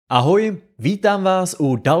Ahoj, vítám vás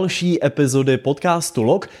u další epizody podcastu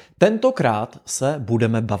Log. Tentokrát se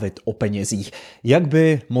budeme bavit o penězích. Jak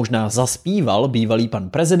by možná zaspíval bývalý pan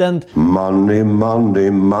prezident. Money,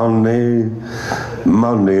 money, money,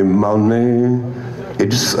 money, money,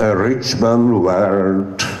 it's a rich man's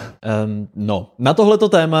world. Na tohleto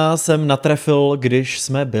téma jsem natrefil, když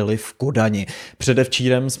jsme byli v Kodani.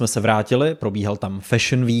 Předevčírem jsme se vrátili, probíhal tam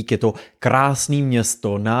Fashion Week, je to krásný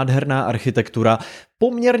město, nádherná architektura,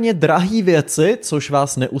 poměrně drahý věci, což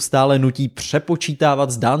vás neustále nutí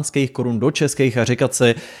přepočítávat z dánských korun do českých a říkat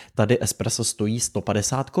si, tady espresso stojí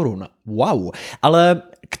 150 korun. Wow! Ale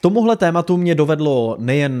k tomuhle tématu mě dovedlo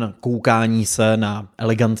nejen koukání se na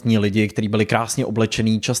elegantní lidi, kteří byli krásně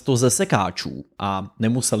oblečení často ze sekáčů a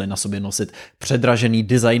nemuseli na sobě nosit předražený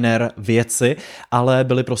designer věci, ale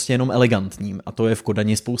byli prostě jenom elegantní a to je v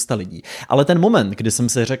Kodani spousta lidí. Ale ten moment, kdy jsem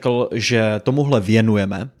si řekl, že tomuhle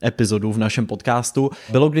věnujeme epizodu v našem podcastu,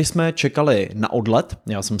 bylo, když jsme čekali na odlet.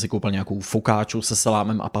 Já jsem si koupil nějakou fokáču se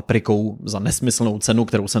salámem a paprikou za nesmyslnou cenu,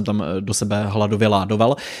 kterou jsem tam do sebe hladově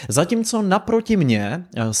ládoval. Zatímco naproti mě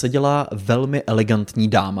seděla velmi elegantní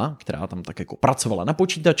dáma, která tam tak jako pracovala na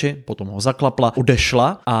počítači, potom ho zaklapla,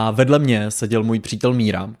 odešla a vedle mě seděl můj přítel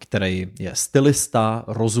Míra, který je stylista,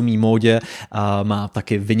 rozumí módě a má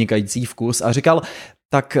taky vynikající vkus a říkal,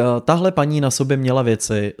 tak tahle paní na sobě měla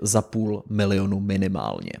věci za 500 000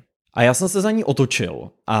 minimálně. A já jsem se za ní otočil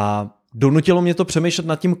a donutilo mě to přemýšlet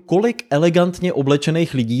nad tím, kolik elegantně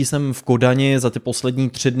oblečených lidí jsem v Kodani za ty poslední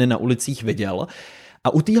 3 dny na ulicích viděl. A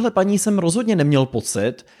u téhle paní jsem rozhodně neměl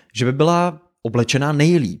pocit, že by byla oblečená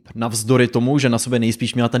nejlíp, navzdory tomu, že na sobě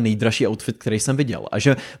nejspíš měla ten nejdražší outfit, který jsem viděl. A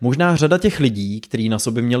že možná řada těch lidí, kteří na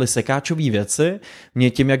sobě měli sekáčové věci, mě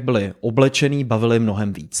tím, jak byli oblečený, bavili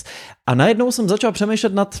mnohem víc. A najednou jsem začal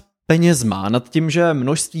přemýšlet nad penězma, nad tím, že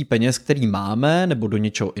množství peněz, který máme, nebo do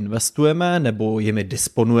něčeho investujeme, nebo jimi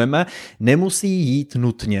disponujeme, nemusí jít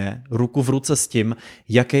nutně ruku v ruce s tím,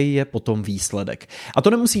 jaký je potom výsledek. A to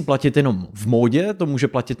nemusí platit jenom v módě, to může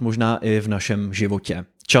platit možná i v našem životě.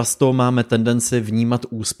 Často máme tendenci vnímat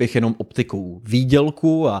úspěch jenom optikou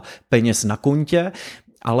výdělku a peněz na kontě,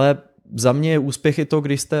 ale za mě je úspěch i to,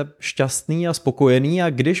 když jste šťastný a spokojený a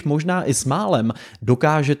když možná i s málem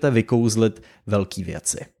dokážete vykouzlit velké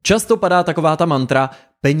věci. Často padá taková ta mantra,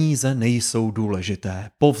 peníze nejsou důležité,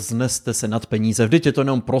 povzneste se nad peníze, vždyť je to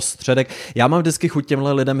jenom prostředek. Já mám vždycky chuť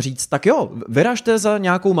těmhle lidem říct, tak jo, vyražte za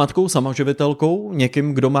nějakou matkou samoživitelkou,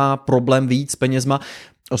 někým, kdo má problém víc s penězma,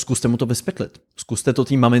 zkuste mu to vysvětlit. Zkuste to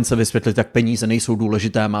té mamince vysvětlit, jak peníze nejsou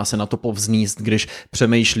důležité, má se na to povzníst, když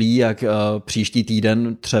přemýšlí, jak příští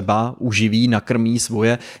týden třeba uživí, nakrmí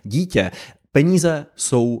svoje dítě. Peníze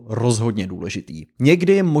jsou rozhodně důležitý.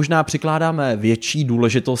 Někdy jim možná přikládáme větší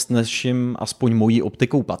důležitost, než jim aspoň mojí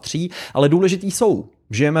optikou patří, ale důležitý jsou.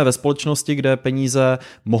 Žijeme ve společnosti, kde peníze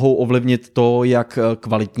mohou ovlivnit to, jak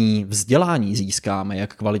kvalitní vzdělání získáme,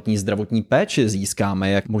 jak kvalitní zdravotní péči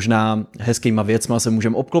získáme, jak možná hezkýma věcma se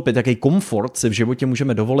můžeme obklopit, jaký komfort si v životě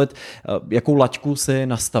můžeme dovolit, jakou laťku si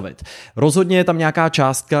nastavit. Rozhodně je tam nějaká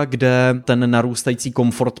částka, kde ten narůstající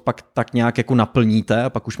komfort pak tak nějak jako naplníte a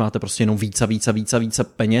pak už máte prostě jenom více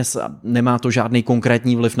peněz a nemá to žádný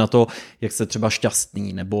konkrétní vliv na to, jak jste třeba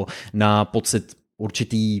šťastný nebo na pocit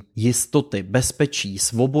určitý jistoty, bezpečí,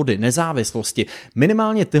 svobody, nezávislosti.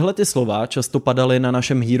 Minimálně tyhle ty slova často padaly na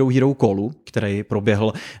našem Hero callu, který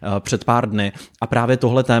proběhl před pár dny. A právě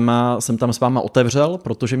tohle téma jsem tam s váma otevřel,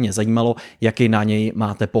 protože mě zajímalo, jaký na něj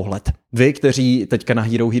máte pohled. Vy, kteří teďka na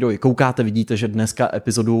Hero koukáte, vidíte, že dneska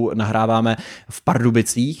epizodu nahráváme v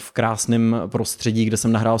Pardubicích, v krásném prostředí, kde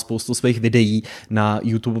jsem nahrál spoustu svých videí na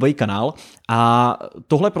YouTubeový kanál. A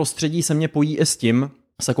tohle prostředí se mě pojí i s tím,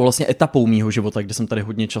 s takovou vlastně etapou mýho života, kde jsem tady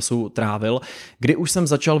hodně času trávil, kdy už jsem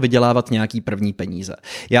začal vydělávat nějaký první peníze.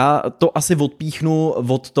 Já to asi odpíchnu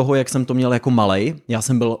od toho, jak jsem to měl jako malej. Já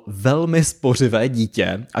jsem byl velmi spořivé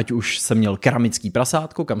dítě, ať už jsem měl keramický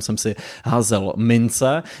prasátko, kam jsem si házel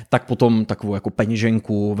mince, tak potom takovou jako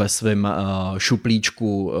peněženku ve svém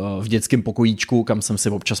šuplíčku v dětském pokojíčku, kam jsem si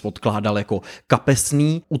občas odkládal jako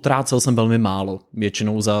kapesný. Utrácel jsem velmi málo,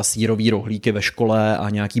 většinou za sýrový rohlíky ve škole a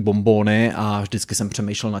nějaký bonbóny a vždycky jsem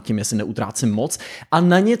přemýšlel nad tím, jestli neutrácím moc a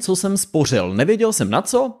na něco jsem spořil. Nevěděl jsem na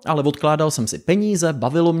co, ale odkládal jsem si peníze,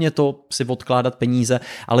 bavilo mě to si odkládat peníze,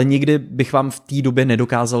 ale nikdy bych vám v té době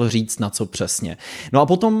nedokázal říct na co přesně. No a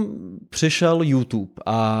potom přišel YouTube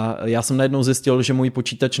a já jsem najednou zjistil, že můj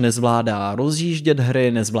počítač nezvládá rozjíždět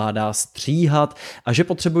hry, nezvládá stříhat a že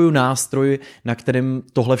potřebuju nástroj, na kterém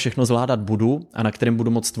tohle všechno zvládat budu a na kterém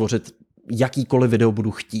budu moct tvořit jakýkoliv video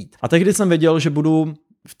budu chtít. A tehdy jsem věděl, že budu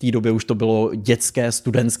v té době už to bylo dětské,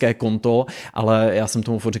 studentské konto, ale já jsem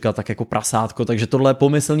tomu říkal tak jako prasátko, takže tohle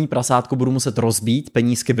pomyslný prasátko budu muset rozbít,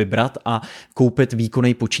 penízky vybrat a koupit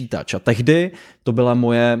výkonný počítač. A tehdy to byla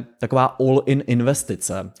moje taková all-in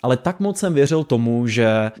investice, ale tak moc jsem věřil tomu,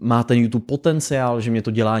 že má ten YouTube potenciál, že mě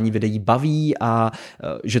to dělání videí baví a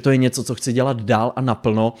že to je něco, co chci dělat dál a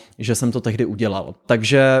naplno, že jsem to tehdy udělal.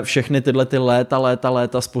 Takže všechny tyhle ty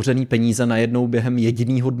léta spořený peníze najednou během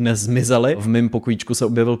jediného dne zmizely. V mém pokojíčku se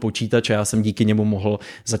objevil počítač a já jsem díky němu mohl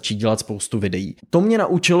začít dělat spoustu videí. To mě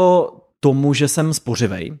naučilo tomu, že jsem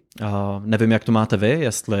spořivej. Nevím, jak to máte vy,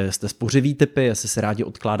 jestli jste spořivý typy, jestli se rádi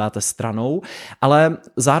odkládáte stranou, ale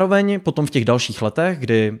zároveň potom v těch dalších letech,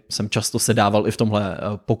 kdy jsem často sedával i v tomhle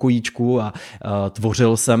pokojíčku a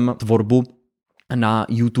tvořil jsem tvorbu na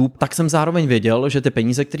YouTube, tak jsem zároveň věděl, že ty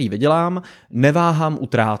peníze, které vydělám, neváhám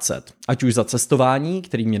utrácet. Ať už za cestování,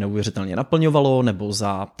 který mě neuvěřitelně naplňovalo, nebo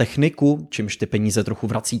za techniku, čímž ty peníze trochu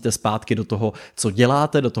vracíte zpátky do toho, co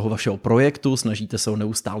děláte, do toho vašeho projektu, snažíte se ho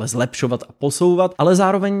neustále zlepšovat a posouvat, ale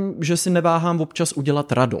zároveň, že si neváhám občas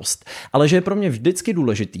udělat radost. Ale že je pro mě vždycky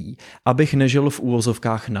důležitý, abych nežil v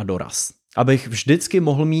úvozovkách na doraz. Abych vždycky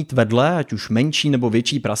mohl mít vedle, ať už menší nebo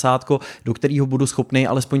větší prasátko, do kterého budu schopný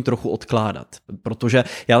alespoň trochu odkládat. Protože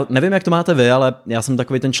já nevím, jak to máte vy, ale já jsem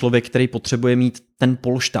takový ten člověk, který potřebuje mít ten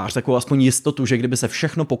polštář, takovou aspoň jistotu, že kdyby se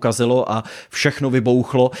všechno pokazilo a všechno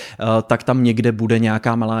vybouchlo, tak tam někde bude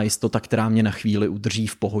nějaká malá jistota, která mě na chvíli udrží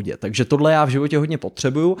v pohodě. Takže tohle já v životě hodně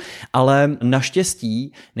potřebuju, ale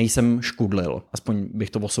naštěstí nejsem škudlil. Aspoň bych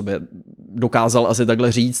to o sobě dokázal asi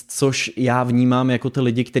takhle říct, což já vnímám jako ty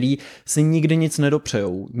lidi, kteří si nikdy nic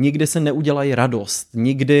nedopřejou, nikdy se neudělají radost,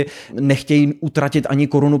 nikdy nechtějí utratit ani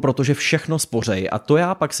korunu, protože všechno spořej. A to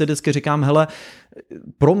já pak si vždycky říkám, hele,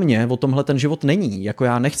 pro mě o tomhle ten život není. Jako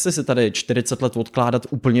já nechci si tady 40 let odkládat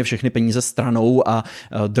úplně všechny peníze stranou a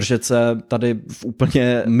držet se tady v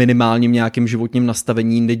úplně minimálním nějakým životním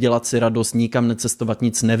nastavení, nedělat si radost, nikam necestovat,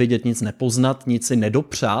 nic nevidět, nic nepoznat, nic si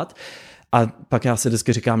nedopřát. A pak já si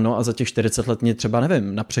vždycky říkám, no a za těch 40 let mě třeba,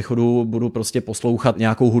 nevím, na přechodu budu prostě poslouchat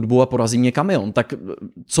nějakou hudbu a porazí mě kamion. Tak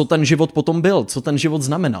co ten život potom byl? Co ten život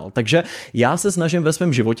znamenal? Takže já se snažím ve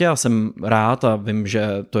svém životě, já jsem rád a vím, že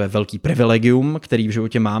to je velký privilegium, který v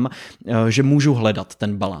životě mám, že můžu hledat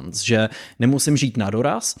ten balans, že nemusím žít na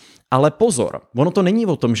doraz, ale pozor, ono to není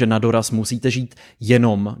o tom, že na doraz musíte žít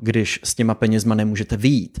jenom, když s těma penězma nemůžete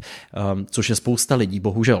vyjít, což je spousta lidí,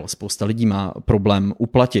 bohužel. Spousta lidí má problém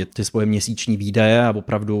uplatit ty svoje měsíční výdaje a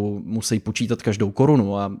opravdu musí počítat každou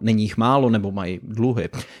korunu a není jich málo nebo mají dluhy,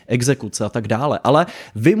 exekuce a tak dále. Ale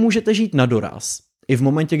vy můžete žít na doraz i v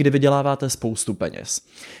momentě, kdy vyděláváte spoustu peněz.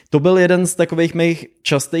 To byl jeden z takových mých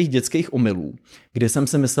častých dětských omylů, kdy jsem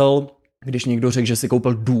si myslel, když někdo řekl, že si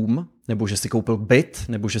koupil dům, nebo že si koupil byt,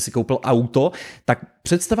 nebo že si koupil auto, tak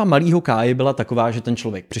představa malýho Káji byla taková, že ten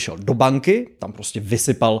člověk přišel do banky, tam prostě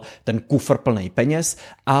vysypal ten kufr plný peněz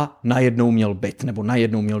a najednou měl byt, nebo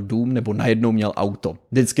najednou měl dům, nebo najednou měl auto.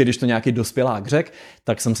 Vždycky, když to nějaký dospělák řekl,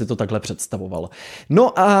 tak jsem si to takhle představoval.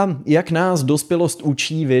 No a jak nás dospělost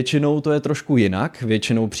učí, většinou to je trošku jinak.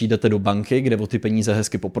 Většinou přijdete do banky, kde o ty peníze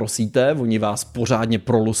hezky poprosíte, oni vás pořádně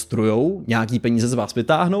prolustrujou, nějaký peníze z vás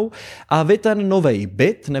vytáhnou a vy ten novej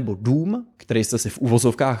byt nebo dům, který jste si v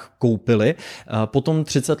uvozovkách koupili, potom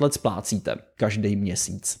 30 let splácíte každý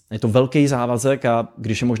měsíc. Je to velký závazek a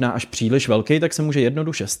když je možná až příliš velký, tak se může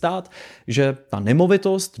jednoduše stát, že ta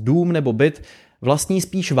nemovitost, dům nebo byt vlastní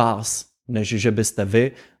spíš vás, než že byste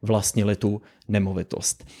vy vlastnili tu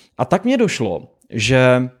nemovitost. A tak mně došlo,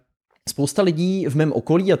 že spousta lidí v mém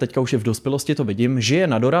okolí, a teďka už je v dospělosti to vidím, žije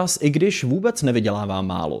na doraz, i když vůbec nevydělává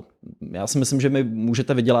málo. Já si myslím, že mi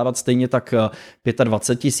můžete vydělávat stejně tak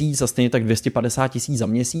 25 000 a stejně tak 250 000 za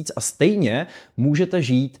měsíc a stejně můžete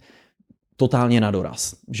žít totálně na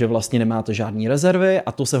doraz, že vlastně nemáte žádný rezervy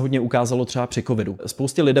a to se hodně ukázalo třeba při covidu.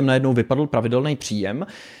 Spoustě lidem najednou vypadl pravidelný příjem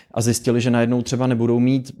a zjistili, že najednou třeba nebudou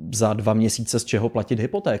mít za 2 měsíce z čeho platit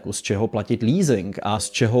hypotéku, z čeho platit leasing a z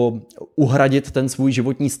čeho uhradit ten svůj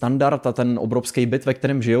životní standard a ten obrovský byt, ve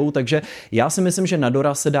kterém žijou. Takže já si myslím, že na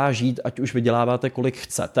doraz se dá žít, ať už vyděláváte kolik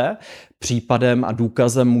chcete. Případem a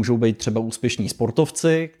důkazem můžou být třeba úspěšní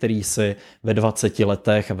sportovci, kteří si ve 20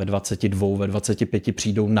 letech a ve 22, ve 25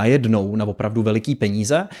 přijdou najednou na opravdu veliký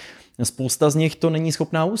peníze. Spousta z nich to není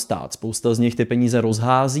schopná ustát, spousta z nich ty peníze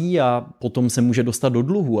rozhází a potom se může dostat do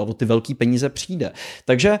dluhu a o ty velký peníze přijde.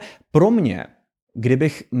 Takže pro mě,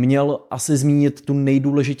 kdybych měl asi zmínit tu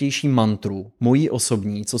nejdůležitější mantru, mojí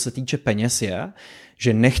osobní, co se týče peněz je,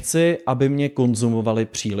 že nechci, aby mě konzumovali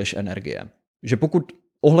příliš energie. Že pokud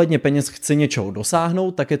ohledně peněz chci něčeho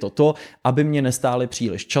dosáhnout, tak je to, aby mě nestály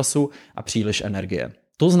příliš času a příliš energie.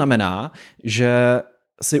 To znamená, že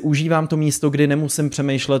si užívám to místo, kdy nemusím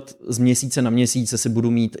přemýšlet z měsíce na měsíc, jestli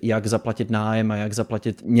budu mít jak zaplatit nájem a jak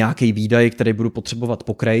zaplatit nějaký výdaj, který budu potřebovat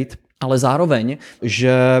pokrýt, ale zároveň,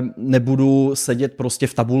 že nebudu sedět prostě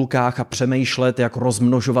v tabulkách a přemýšlet, jak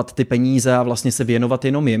rozmnožovat ty peníze a vlastně se věnovat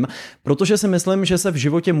jenom jim, protože si myslím, že se v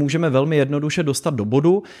životě můžeme velmi jednoduše dostat do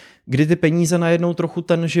bodu, kdy ty peníze najednou trochu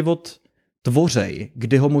ten život tvořej,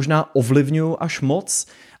 kdy ho možná ovlivňují až moc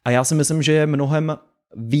a já si myslím, že je mnohem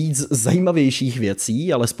víc zajímavějších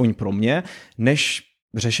věcí, alespoň pro mě, než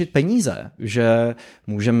řešit peníze, že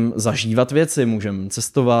můžem zažívat věci, můžem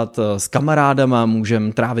cestovat s kamarádama,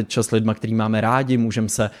 můžem trávit čas s lidma, který máme rádi, můžem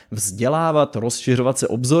se vzdělávat, rozšiřovat si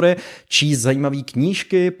obzory, číst zajímavé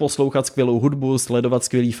knížky, poslouchat skvělou hudbu, sledovat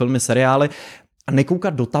skvělý filmy, seriály a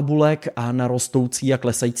nekoukat do tabulek a na rostoucí a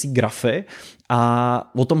klesající grafy.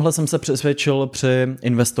 A o tomhle jsem se přesvědčil při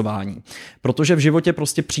investování. Protože v životě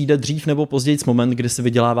prostě přijde dřív nebo později moment, kdy si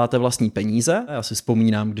vyděláváte vlastní peníze. Já si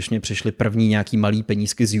vzpomínám, když mě přišly první nějaký malý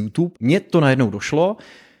penízky z YouTube. Mně to najednou došlo.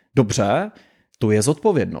 Dobře, to je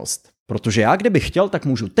zodpovědnost. Protože já, kdybych chtěl, tak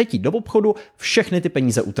můžu teď jít do obchodu všechny ty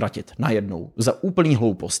peníze utratit najednou za úplný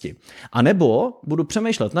hlouposti. A nebo budu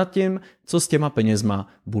přemýšlet nad tím, co s těma penězma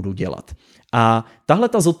budu dělat. A tahle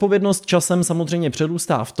ta zodpovědnost časem samozřejmě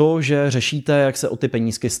přerůstá v to, že řešíte, jak se o ty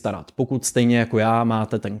penízky starat. Pokud stejně jako já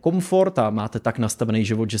máte ten komfort a máte tak nastavený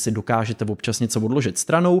život, že si dokážete občas něco odložit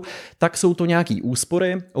stranou, tak jsou to nějaký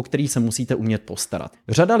úspory, o který se musíte umět postarat.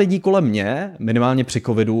 Řada lidí kolem mě, minimálně při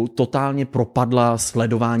covidu, totálně propadla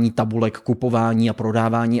sledování tabulek, kupování a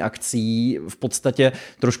prodávání akcí. V podstatě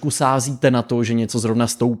trošku sázíte na to, že něco zrovna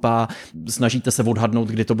stoupá, snažíte se odhadnout,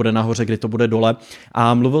 kdy to bude nahoře, kdy to bude dole.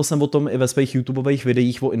 A mluvil jsem o tom i ve svých YouTubeových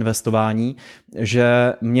videích o investování,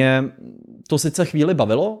 že mě to sice chvíli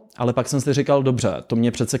bavilo, ale pak jsem si říkal, dobře, to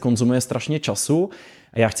mě přece konzumuje strašně času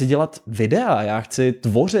a já chci dělat videa, já chci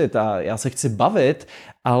tvořit a já se chci bavit,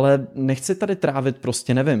 ale nechci tady trávit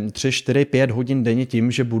prostě, nevím, 3, 4, 5 hodin denně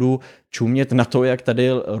tím, že budu čumět na to, jak tady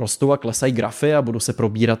rostou a klesají grafy a budu se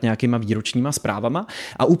probírat nějakýma výročníma zprávama.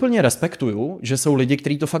 A úplně respektuju, že jsou lidi,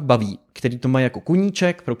 kteří to fakt baví, kteří to mají jako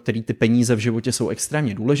koníček, pro který ty peníze v životě jsou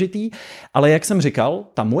extrémně důležitý, ale jak jsem říkal,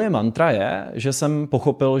 ta moje mantra je, že jsem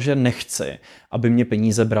pochopil, že nechci, aby mě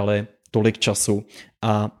peníze braly tolik času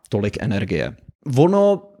a tolik energie.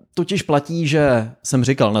 Ono totiž platí, že jsem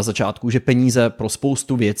říkal na začátku, že peníze pro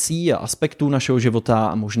spoustu věcí a aspektů našeho života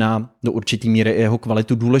a možná do určitý míry i jeho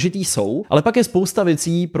kvalitu důležitý jsou, ale pak je spousta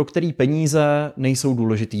věcí, pro které peníze nejsou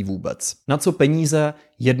důležitý vůbec. Na co peníze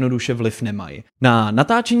jednoduše vliv nemají. Na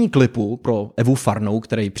natáčení klipu pro Evu Farnou,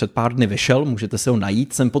 který před pár dny vyšel, můžete si ho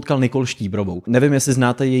najít, jsem potkal Nikol Štíbrovou. Nevím, jestli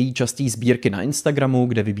znáte její častý sbírky na Instagramu,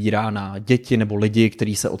 kde vybírá na děti nebo lidi,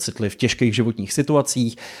 kteří se ocitli v těžkých životních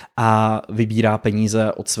situacích a vybírá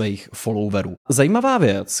peníze od svých followerů. Zajímavá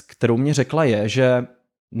věc, kterou mě řekla, je, že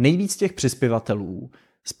nejvíc těch přispěvatelů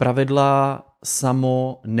zpravidla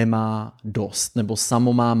samo nemá dost, nebo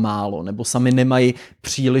samo má málo, nebo sami nemají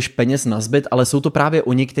příliš peněz na zbyt, ale jsou to právě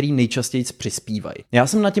oni, kteří nejčastěji přispívají. Já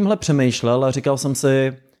jsem nad tímhle přemýšlel a říkal jsem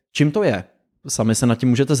si, čím to je? Sami se nad tím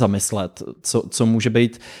můžete zamyslet, co může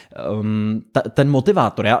být ten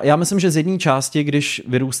motivátor. Já myslím, že z jedné části, když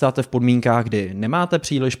vyrůstáte v podmínkách, kdy nemáte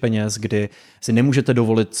příliš peněz, kdy si nemůžete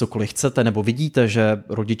dovolit cokoliv chcete, nebo vidíte, že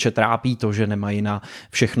rodiče trápí to, že nemají na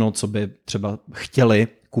všechno, co by třeba chtěli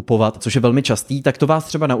kupovat, což je velmi častý, tak to vás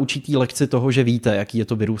třeba naučí té lekci toho, že víte, jaký je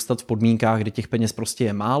to vyrůstat v podmínkách, kdy těch peněz prostě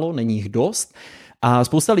je málo, není jich dost. A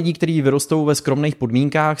spousta lidí, kteří vyrostou ve skromných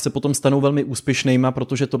podmínkách, se potom stanou velmi úspěšnýma,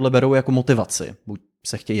 protože tohle berou jako motivaci. Buď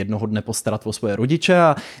se chtějí jednoho dne postarat o svoje rodiče,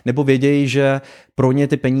 nebo vědějí, že pro ně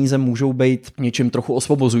ty peníze můžou být něčím trochu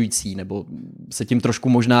osvobozující, nebo se tím trošku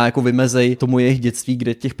možná jako vymezejí tomu jejich dětství,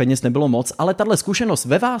 kde těch peněz nebylo moc. Ale tahle zkušenost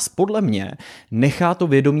ve vás, podle mě, nechá to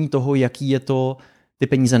vědomí toho, jaký je to ty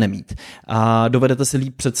peníze nemít. A dovedete si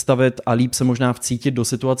líp představit a líp se možná vcítit do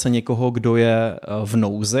situace někoho, kdo je v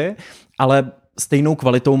nouzi, ale stejnou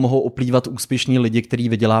kvalitou mohou oplývat úspěšní lidi, kteří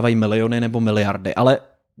vydělávají miliony nebo miliardy. Ale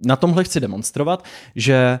na tomhle chci demonstrovat,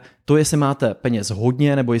 že to, jestli máte peněz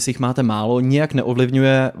hodně nebo jestli jich máte málo, nijak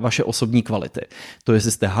neovlivňuje vaše osobní kvality. To,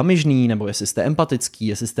 jestli jste hamižný nebo jestli jste empatický,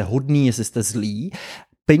 jestli jste hodný, jestli jste zlý.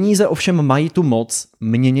 Peníze ovšem mají tu moc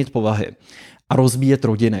měnit povahy a rozbíjet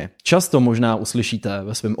rodiny. Často možná uslyšíte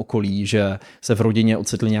ve svém okolí, že se v rodině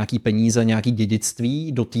ocitly nějaký peníze, nějaký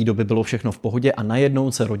dědictví, do té doby bylo všechno v pohodě a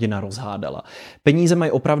najednou se rodina rozhádala. Peníze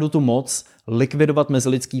mají opravdu tu moc likvidovat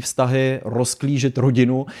mezilidský vztahy, rozklížit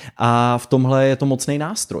rodinu a v tomhle je to mocný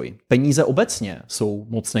nástroj. Peníze obecně jsou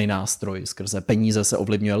mocný nástroj. Skrze peníze se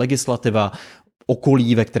ovlivňuje legislativa,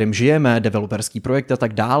 okolí, ve kterém žijeme, developerský projekt a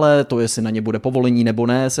tak dále, to jestli na ně bude povolení nebo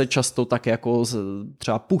ne, se často tak jako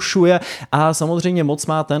třeba pušuje a samozřejmě moc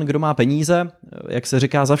má ten, kdo má peníze, jak se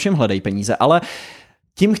říká, za všem hledej peníze, ale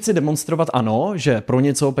tím chci demonstrovat ano, že pro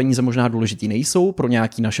něco peníze možná důležitý nejsou, pro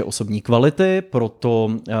nějaké naše osobní kvality, pro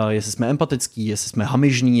to, jestli jsme empatický, jestli jsme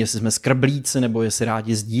hamižní, jestli jsme skrblíci, nebo jestli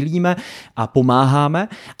rádi sdílíme a pomáháme,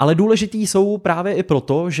 ale důležitý jsou právě i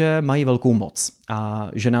proto, že mají velkou moc a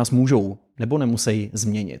že nás můžou nebo nemusí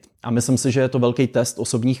změnit. A myslím si, že je to velký test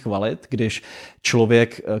osobních kvalit, když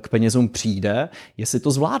člověk k penězům přijde, jestli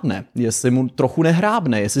to zvládne, jestli mu trochu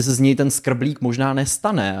nehrábne, jestli se z něj ten skrblík možná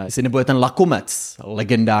nestane, jestli nebude ten lakomec,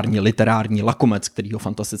 legendární literární lakomec, který ho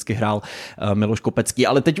fantasticky hrál Miloš Kopecký.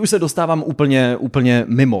 Ale teď už se dostávám úplně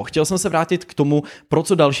mimo. Chtěl jsem se vrátit k tomu, pro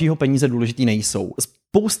co dalšího peníze důležitý nejsou.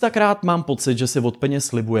 Spoustakrát mám pocit, že si od peněz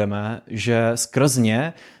slibujeme, že skrz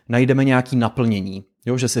ně najdeme nějaké naplnění.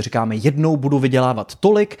 Jo, že si říkáme, jednou budu vydělávat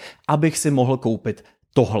tolik, abych si mohl koupit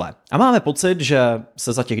tohle. A máme pocit, že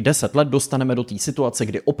se za těch 10 let dostaneme do té situace,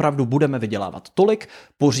 kdy opravdu budeme vydělávat tolik,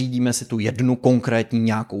 pořídíme si tu jednu konkrétní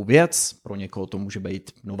nějakou věc, pro někoho to může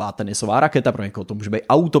být nová tenisová raketa, pro někoho to může být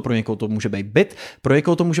auto, pro někoho to může být byt, pro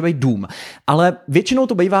někoho to může být dům. Ale většinou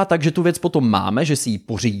to bývá tak, že tu věc potom máme, že si ji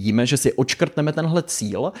pořídíme, že si odškrtneme tenhle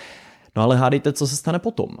cíl, no ale hádejte, co se stane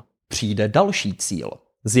potom. Přijde další cíl.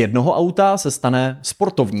 Z jednoho auta se stane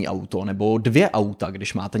sportovní auto nebo 2 auta,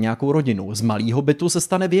 když máte nějakou rodinu. Z malého bytu se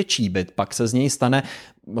stane větší byt, pak se z něj stane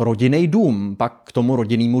rodinný dům, pak k tomu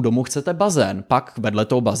rodinnému domu chcete bazén, pak vedle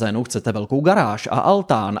toho bazénu chcete velkou garáž a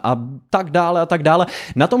altán a tak dále a tak dále.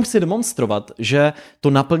 Na tom chci demonstrovat, že to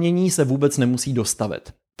naplnění se vůbec nemusí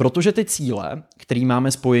dostavit. Protože ty cíle, které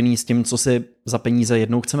máme spojený s tím, co si za peníze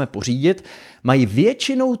jednou chceme pořídit, mají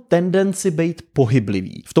většinou tendenci být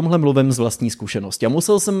pohyblivý. V tomhle mluvím z vlastní zkušenosti. A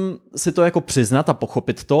musel jsem si to jako přiznat a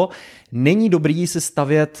pochopit to. Není dobrý si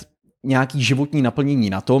stavět nějaký životní naplnění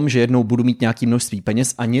na tom, že jednou budu mít nějaký množství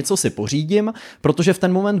peněz a něco si pořídím, protože v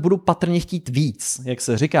ten moment budu patrně chtít víc. Jak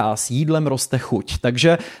se říká, s jídlem roste chuť.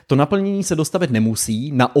 Takže to naplnění se dostavit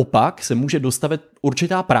nemusí, naopak se může dostavit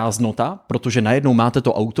určitá prázdnota, protože najednou máte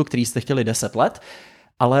to auto, který jste chtěli 10 let,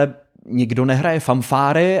 ale nikdo nehraje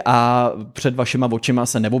fanfáry a před vašima očima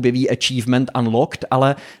se neobjeví achievement unlocked,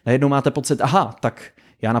 ale najednou máte pocit, aha, tak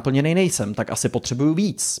já naplněnej nejsem, tak asi potřebuju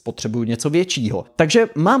víc, potřebuju něco většího. Takže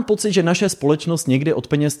mám pocit, že naše společnost někdy od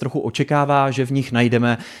peněz trochu očekává, že v nich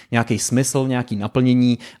najdeme nějaký smysl, nějaký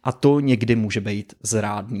naplnění a to někdy může být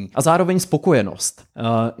zrádný. A zároveň spokojenost.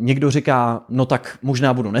 Někdo říká, no tak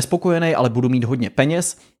možná budu nespokojený, ale budu mít hodně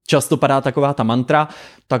peněz. Často padá taková ta mantra,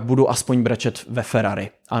 tak budu aspoň brečet ve Ferrari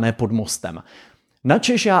a ne pod mostem.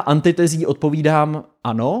 Načež já antitezí odpovídám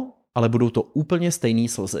ano, ale budou to úplně stejný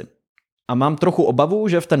slzy. A mám trochu obavu,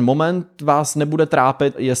 že v ten moment vás nebude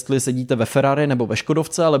trápit, jestli sedíte ve Ferrari nebo ve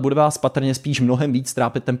Škodovce, ale bude vás patrně spíš mnohem víc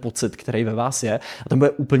trápit ten pocit, který ve vás je. A ten bude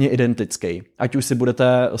úplně identický. Ať už si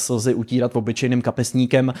budete slzy utírat obyčejným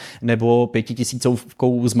kapesníkem nebo 5000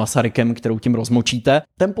 s Masarykem, kterou tím rozmočíte,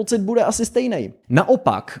 ten pocit bude asi stejný.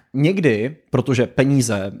 Naopak, někdy, protože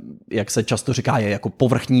peníze, jak se často říká, je jako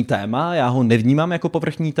povrchní téma, já ho nevnímám jako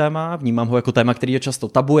povrchní téma, vnímám ho jako téma, který je často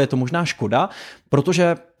tabu, je to možná škoda,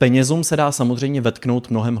 protože penězům se dá samozřejmě vetknout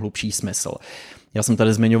mnohem hlubší smysl. Já jsem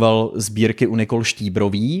tady zmiňoval sbírky u Nikol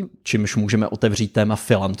Štíbrový, čímž můžeme otevřít téma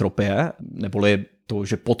filantropie, neboli to,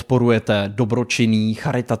 že podporujete dobročinný,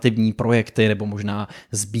 charitativní projekty nebo možná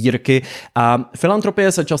sbírky. A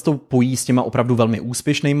filantropie se často pojí s těma opravdu velmi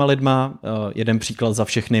úspěšnýma lidma. Jeden příklad za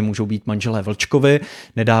všechny můžou být manželé Vlčkovi.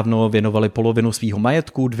 Nedávno věnovali polovinu svýho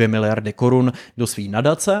majetku, 2 miliardy korun, do svý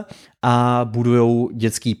nadace a budujou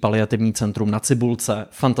dětský paliativní centrum na Cibulce.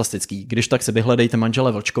 Fantastický. Když tak si vyhledejte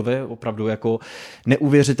manželé Vlčkovi, opravdu jako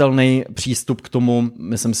neuvěřitelný přístup k tomu.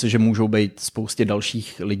 Myslím si, že můžou být spoustě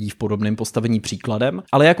dalších lidí v podobném postavení příkladem.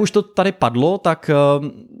 Ale jak už to tady padlo, tak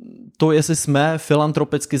to, jestli jsme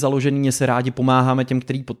filantropicky založený, jestli rádi pomáháme těm,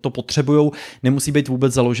 kteří to potřebujou, nemusí být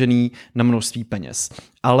vůbec založený na množství peněz.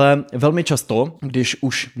 Ale velmi často, když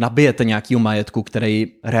už nabijete nějakýho majetku, který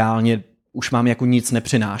reálně už vám jako nic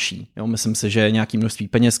nepřináší. Jo, myslím si, že nějaký množství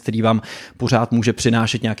peněz, který vám pořád může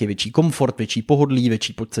přinášet nějaký větší komfort, větší pohodlí,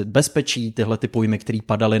 větší pocit bezpečí, tyhle ty pojmy, které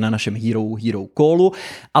padaly na našem hero callu,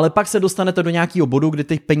 ale pak se dostanete do nějakého bodu, kdy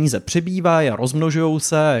ty peníze přibývají a rozmnožujou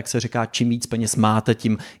se, jak se říká, čím víc peněz máte,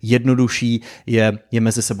 tím jednodušší je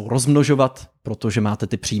mezi sebou rozmnožovat, protože máte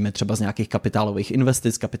ty příjmy třeba z nějakých kapitálových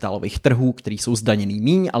investic, kapitálových trhů, který jsou zdaněný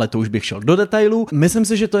míň, ale to už bych šel do detailů. Myslím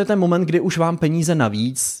si, že to je ten moment, kdy už vám peníze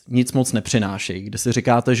navíc nic moc nepřinášejí, kdy si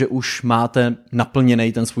říkáte, že už máte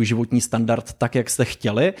naplněný ten svůj životní standard tak, jak jste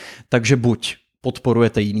chtěli, takže buď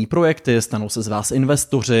podporujete jiný projekty, stanou se z vás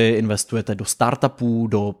investoři, investujete do startupů,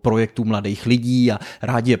 do projektů mladých lidí a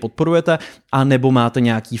rádi je podporujete, a nebo máte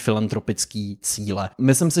nějaký filantropický cíle.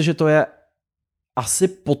 Myslím si, že to je asi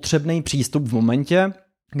potřebný přístup v momentě,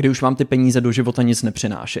 kdy už vám ty peníze do života nic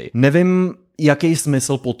nepřinášejí. Nevím, jaký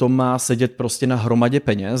smysl potom má sedět prostě na hromadě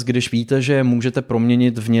peněz, když víte, že můžete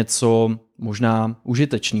proměnit v něco možná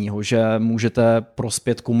užitečného, že můžete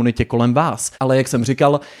prospět komunitě kolem vás. Ale jak jsem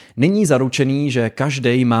říkal, není zaručený, že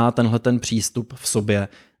každý má tenhle ten přístup v sobě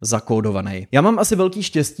zakódovaný. Já mám asi velký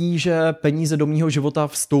štěstí, že peníze do mýho života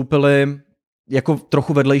vstoupily jako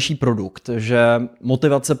trochu vedlejší produkt, že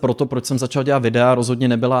motivace pro to, proč jsem začal dělat videa, rozhodně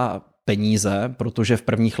nebyla peníze, protože v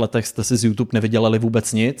prvních letech jste si z YouTube nevydělali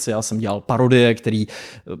vůbec nic. Já jsem dělal parodie, které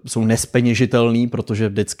jsou nespeněžitelné, protože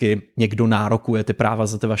vždycky někdo nárokuje ty práva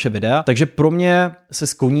za ty vaše videa. Takže pro mě se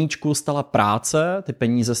z koníčku stala práce, ty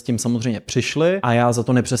peníze s tím samozřejmě přišly a já za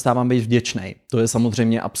to nepřestávám být vděčný. To je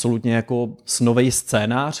samozřejmě absolutně jako snový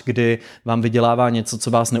scénář, kdy vám vydělává něco,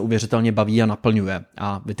 co vás neuvěřitelně baví a naplňuje.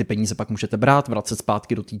 A vy ty peníze pak můžete brát, vracet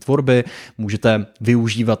zpátky do té tvorby, můžete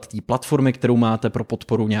využívat té platformy, kterou máte pro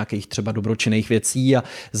podporu nějakých třeba dobročinných věcí a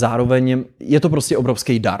zároveň je to prostě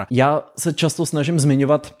obrovský dar. Já se často snažím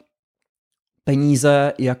zmiňovat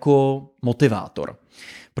peníze jako motivátor.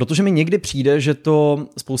 Protože mi někdy přijde, že to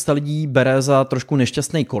spousta lidí bere za trošku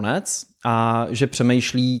nešťastný konec a že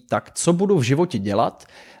přemýšlí, tak co budu v životě dělat,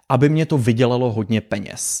 aby mě to vydělalo hodně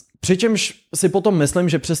peněz. Přičemž si potom myslím,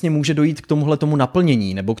 že přesně může dojít k tomuhletomu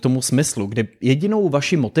naplnění nebo k tomu smyslu, kdy jedinou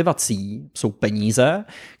vaší motivací jsou peníze,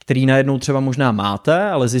 který najednou třeba možná máte,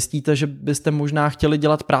 ale zjistíte, že byste možná chtěli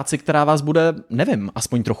dělat práci, která vás bude, nevím,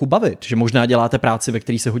 aspoň trochu bavit. Že možná děláte práci, ve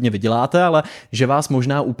které se hodně vyděláte, ale že vás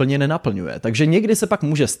možná úplně nenaplňuje. Takže někdy se pak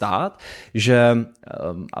může stát, že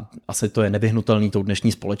asi to je nevyhnutelný tou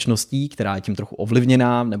dnešní společností, která je tím trochu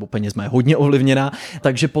ovlivněná, nebo penězma je hodně ovlivněná,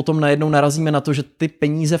 takže potom najednou narazíme na to, že ty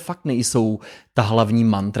peníze fakt nejsou ta hlavní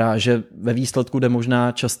mantra, že ve výsledku jde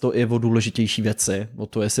možná často i o důležitější věci, o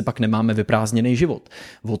to, jestli pak nemáme vyprázdněný život,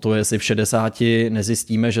 o to, jestli v 60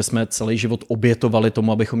 nezjistíme, že jsme celý život obětovali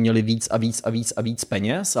tomu, abychom měli víc a víc a víc a víc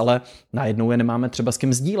peněz, ale najednou je nemáme třeba s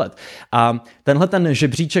kým sdílet. A tenhle ten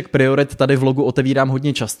žebříček priorit tady v vlogu otevírám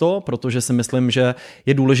hodně často, protože si myslím, že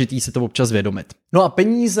je důležitý si to občas vědomit. No a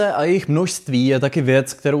peníze a jejich množství je taky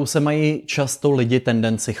věc, kterou se mají často lidi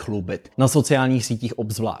tendenci chlubit. Na sociálních sítích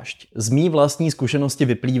obzvlášť. Z mý vlastní zkušenosti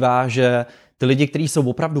vyplývá, že ty lidi, kteří jsou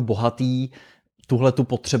opravdu bohatý, tuhle tu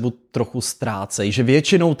potřebu trochu ztrácejí. Že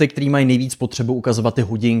většinou ty, kteří mají nejvíc potřebu ukazovat ty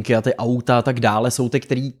hodinky a ty auta a tak dále, jsou ty,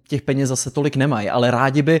 kteří těch peněz zase tolik nemají, ale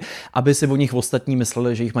rádi by, aby si o nich ostatní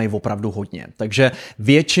mysleli, že jich mají opravdu hodně. Takže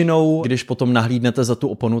většinou, když potom nahlídnete za tu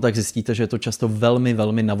oponu, tak zjistíte, že je to často velmi,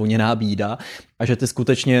 velmi navoněná bída a že ty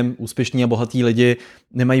skutečně úspěšní a bohatí lidi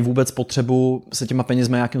nemají vůbec potřebu se těma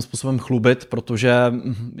penězma nějakým způsobem chlubit, protože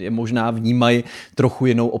je možná vnímají trochu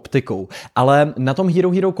jinou optikou. Ale na tom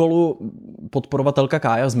Hero callu podporovatelka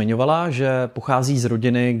Kája zmiňovala, že pochází z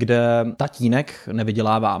rodiny, kde tatínek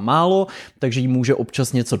nevydělává málo, takže jí může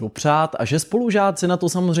občas něco dopřát a že spolužáci na to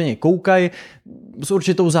samozřejmě koukají s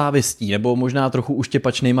určitou závistí nebo možná trochu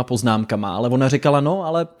uštěpačnýma poznámkama, ale ona říkala, no,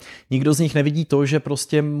 ale nikdo z nich nevidí to, že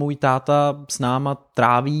prostě můj táta s náma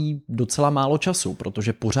tráví docela málo času,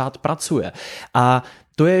 protože pořád pracuje. A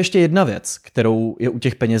to je ještě jedna věc, kterou je u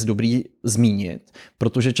těch peněz dobrý zmínit,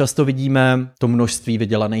 protože často vidíme to množství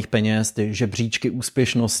vydělaných peněz, ty žebříčky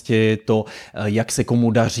úspěšnosti, to, jak se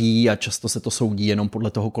komu daří a často se to soudí jenom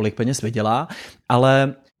podle toho, kolik peněz vydělá,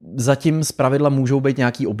 ale zatím zpravidla můžou být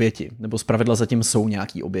nějaký oběti, nebo zpravidla zatím jsou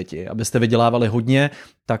nějaký oběti. Abyste vydělávali hodně,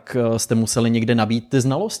 tak jste museli někde nabít ty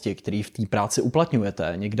znalosti, které v té práci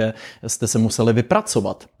uplatňujete. Někde jste se museli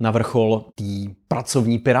vypracovat na vrchol té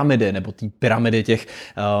pracovní pyramidy, nebo té pyramidy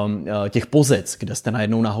těch pozic, kde jste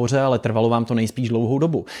najednou nahoře, ale trvalo vám to nejspíš dlouhou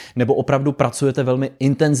dobu. Nebo opravdu pracujete velmi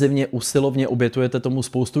intenzivně, usilovně, obětujete tomu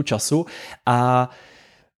spoustu času a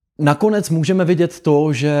nakonec můžeme vidět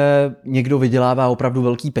to, že někdo vydělává opravdu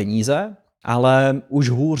velký peníze, ale už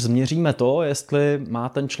hůř změříme to, jestli má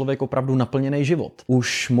ten člověk opravdu naplněný život.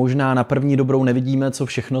 Už možná na první dobrou nevidíme, co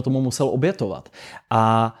všechno tomu musel obětovat.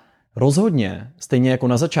 A rozhodně, stejně jako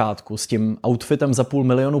na začátku, s tím outfitem za 500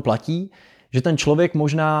 000 platí, že ten člověk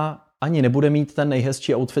možná ani nebude mít ten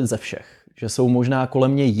nejhezčí outfit ze všech. Že jsou možná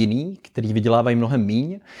kolem něj jiný, kteří vydělávají mnohem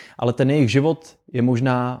míň, ale ten jejich život je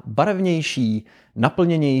možná barevnější,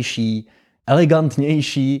 naplněnější,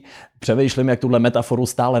 elegantnější. Přemýšlím, jak tuhle metaforu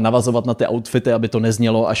stále navazovat na ty outfity, aby to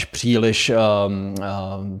neznělo až příliš,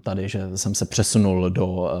 tady, že jsem se přesunul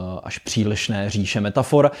do až přílišné říše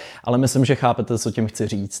metafor, ale myslím, že chápete, co tím chci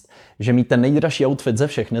říct. Že mít ten nejdražší outfit ze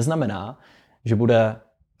všech neznamená, že bude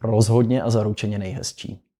rozhodně a zaručeně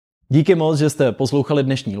nejhezčí. Díky moc, že jste poslouchali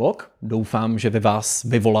dnešní log. Doufám, že by vás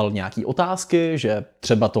vyvolal nějaký otázky, že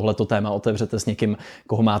třeba tohleto téma otevřete s někým,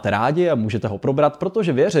 koho máte rádi a můžete ho probrat,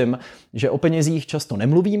 protože věřím, že o penězích často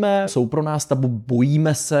nemluvíme, jsou pro nás tabu,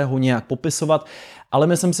 bojíme se ho nějak popisovat, ale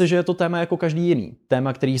myslím si, že je to téma jako každý jiný.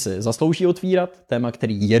 Téma, který si zaslouží otvírat, téma,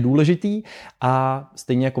 který je důležitý a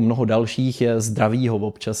stejně jako mnoho dalších je zdravý ho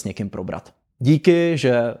občas s někým probrat. Díky,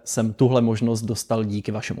 že jsem tuhle možnost dostal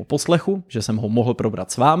díky vašemu poslechu, že jsem ho mohl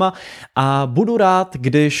probrat s váma a budu rád,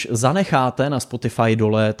 když zanecháte na Spotify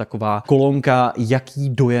dole taková kolonka, jaký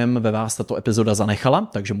dojem ve vás tato epizoda zanechala,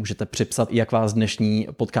 takže můžete připsat, jak vás dnešní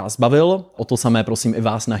podcast bavil. O to samé prosím i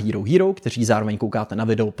vás na Hero, kteří zároveň koukáte na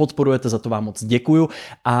video, podporujete, za to vám moc děkuju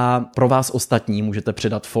a pro vás ostatní můžete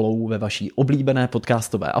přidat follow ve vaší oblíbené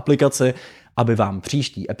podcastové aplikaci, aby vám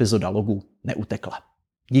příští epizoda logu neutekla.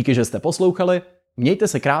 Díky, že jste poslouchali, mějte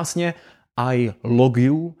se krásně, I love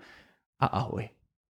you a ahoj.